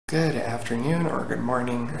Good afternoon or good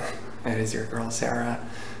morning. It is your girl Sarah.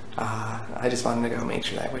 I just wanted to go make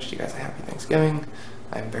sure that I wished you guys a happy Thanksgiving.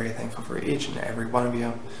 I'm very thankful for each and every one of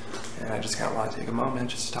you, and I just kind of want to take a moment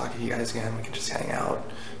just to talk to you guys again. We can just hang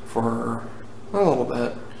out for a little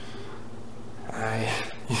bit. I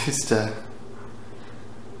used to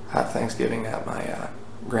have Thanksgiving at my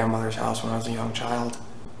grandmother's house when I was a young child.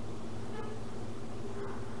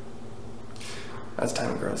 As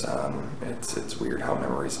time goes on, it's weird how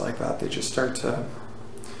memories like that, they just start to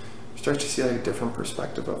see like a different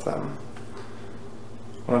perspective of them.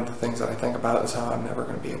 One of the things that I think about is how I'm never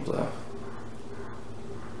going to be able to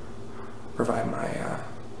provide my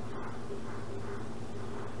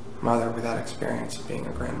mother with that experience of being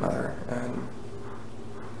a grandmother, and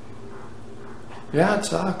yeah, it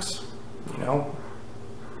sucks, you know.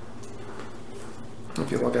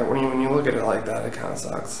 If you look at when you look at it like that, it kind of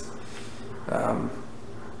sucks.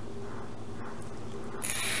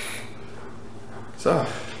 So,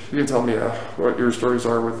 you can tell me what your stories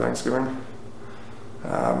are with Thanksgiving.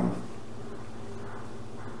 Yeah,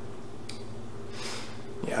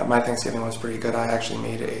 my Thanksgiving was pretty good. I actually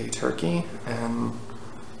made a turkey, and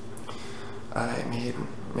it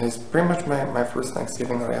was pretty much my first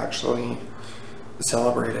Thanksgiving that I actually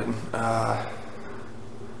celebrated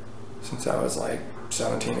since I was like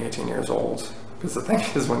 17, 18 years old. Because the thing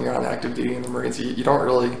is, when you're on active duty in the Marines, you don't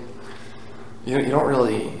really,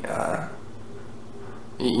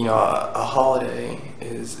 a holiday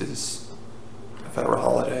is a federal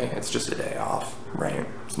holiday. It's just a day off, right?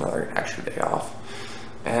 It's another extra day off.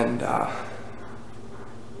 And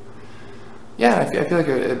yeah, I feel like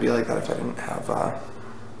it'd be like that if I didn't have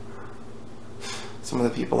some of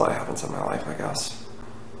the people that I have inside my life, I guess.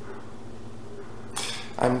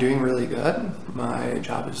 I'm doing really good. My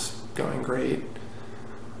job is going great.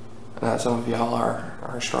 Some of y'all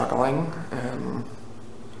are struggling, and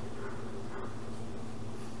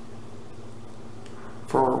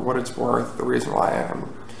for what it's worth, the reason why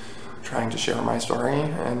I'm trying to share my story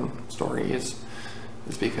and stories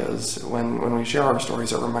is because when we share our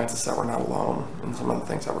stories, it reminds us that we're not alone in some of the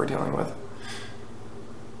things that we're dealing with.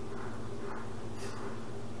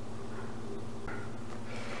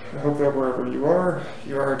 I hope that wherever you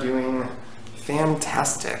are doing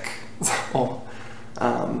fantastic. So,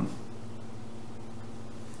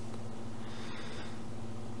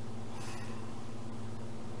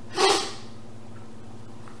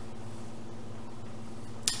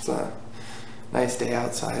 it's a nice day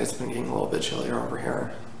outside. It's been getting a little bit chillier over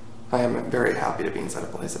here. I am very happy to be inside a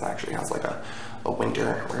place that actually has like a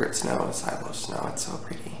winter where it snows. I love snow. It's so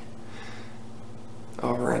pretty.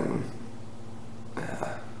 Over in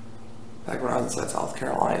back when I was inside South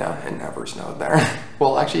Carolina, it never snowed there.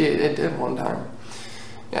 Well, actually, it did one time.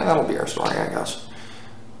 Yeah, that'll be our story, I guess.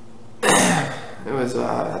 It was,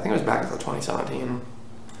 I think it was back in 2017,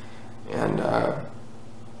 and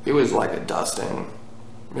it was like a dusting.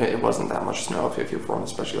 It wasn't that much snow if you're from,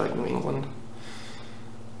 especially like New England.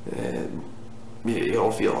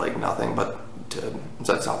 It'll feel like nothing, but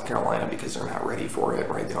inside South Carolina, because they're not ready for it,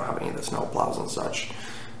 right? They don't have any of the snow plows and such.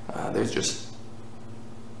 There's just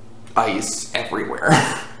ice everywhere.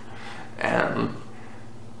 And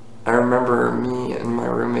I remember me and my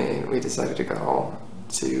roommate, we decided to we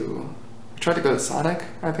tried to go to Sonic,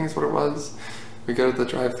 I think is what it was. We go to the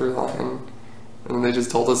drive-thru line, and they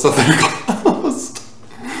just told us that they're closed.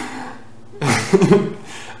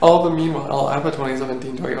 All the meanwhile, I have a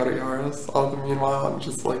 2017 Toyota Yaris. All the meanwhile, I'm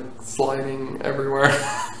just like sliding everywhere.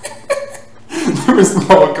 There was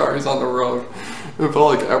no cars on the road. It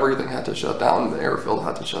felt like everything had to shut down. The airfield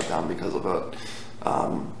had to shut down because of it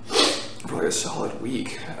for like a solid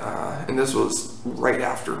week. And this was right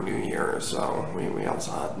after New Year, so we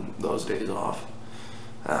also had those days off.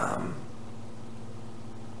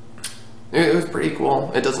 It was pretty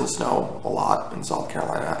cool. It doesn't snow a lot in South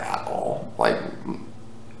Carolina at all. Like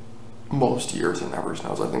most years, it never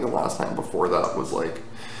snows. I think the last time before that was like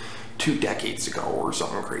 2 decades ago or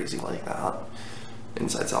something crazy like that.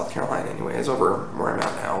 Inside South Carolina anyways. Over where I'm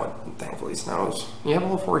at now, it thankfully snows. You have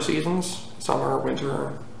all 4 seasons: summer,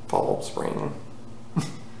 winter, fall, spring.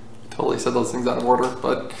 Totally said those things out of order,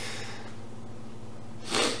 but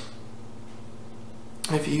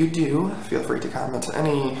if you do, feel free to comment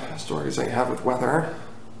any stories that you have with weather.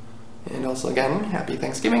 And also, again, happy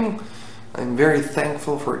Thanksgiving. I'm very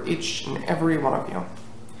thankful for each and every one of you.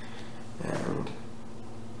 And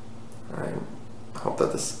I hope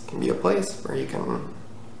that this can be a place where you can,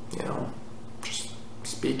 just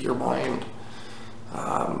speak your mind.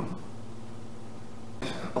 A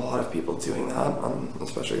lot of people doing that on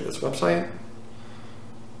especially this website.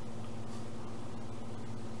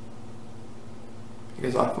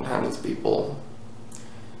 because oftentimes people,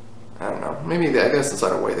 I don't know, maybe I guess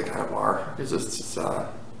inside a way they kind of are, because it's just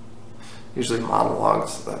usually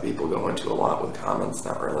monologues that people go into a lot with comments,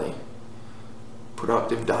 not really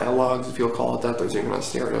productive dialogues, if you'll call it that. There's even a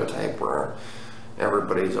stereotype where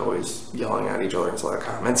everybody's always yelling at each other instead of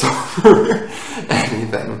comments over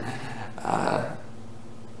anything.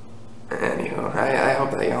 Anywho, I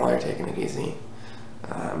hope that y'all are taking it easy.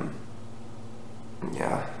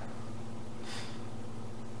 Yeah.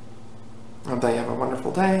 I hope that you have a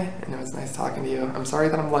wonderful day, and it was nice talking to you. I'm sorry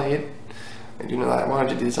that I'm late. I do know that I wanted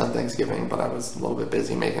to do this on Thanksgiving, but I was a little bit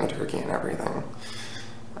busy making a turkey and everything.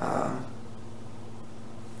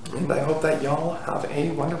 And I hope that y'all have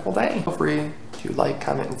a wonderful day. Feel free to like,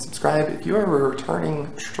 comment, and subscribe. If you are a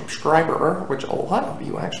returning subscriber, which a lot of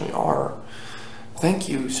you actually are, thank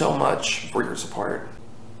you so much for your support.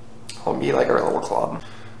 I'll be like our little club.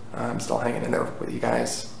 I'm still hanging in there with you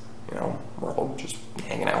guys. You know, we're all just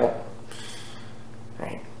hanging out.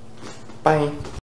 Alright. Bye.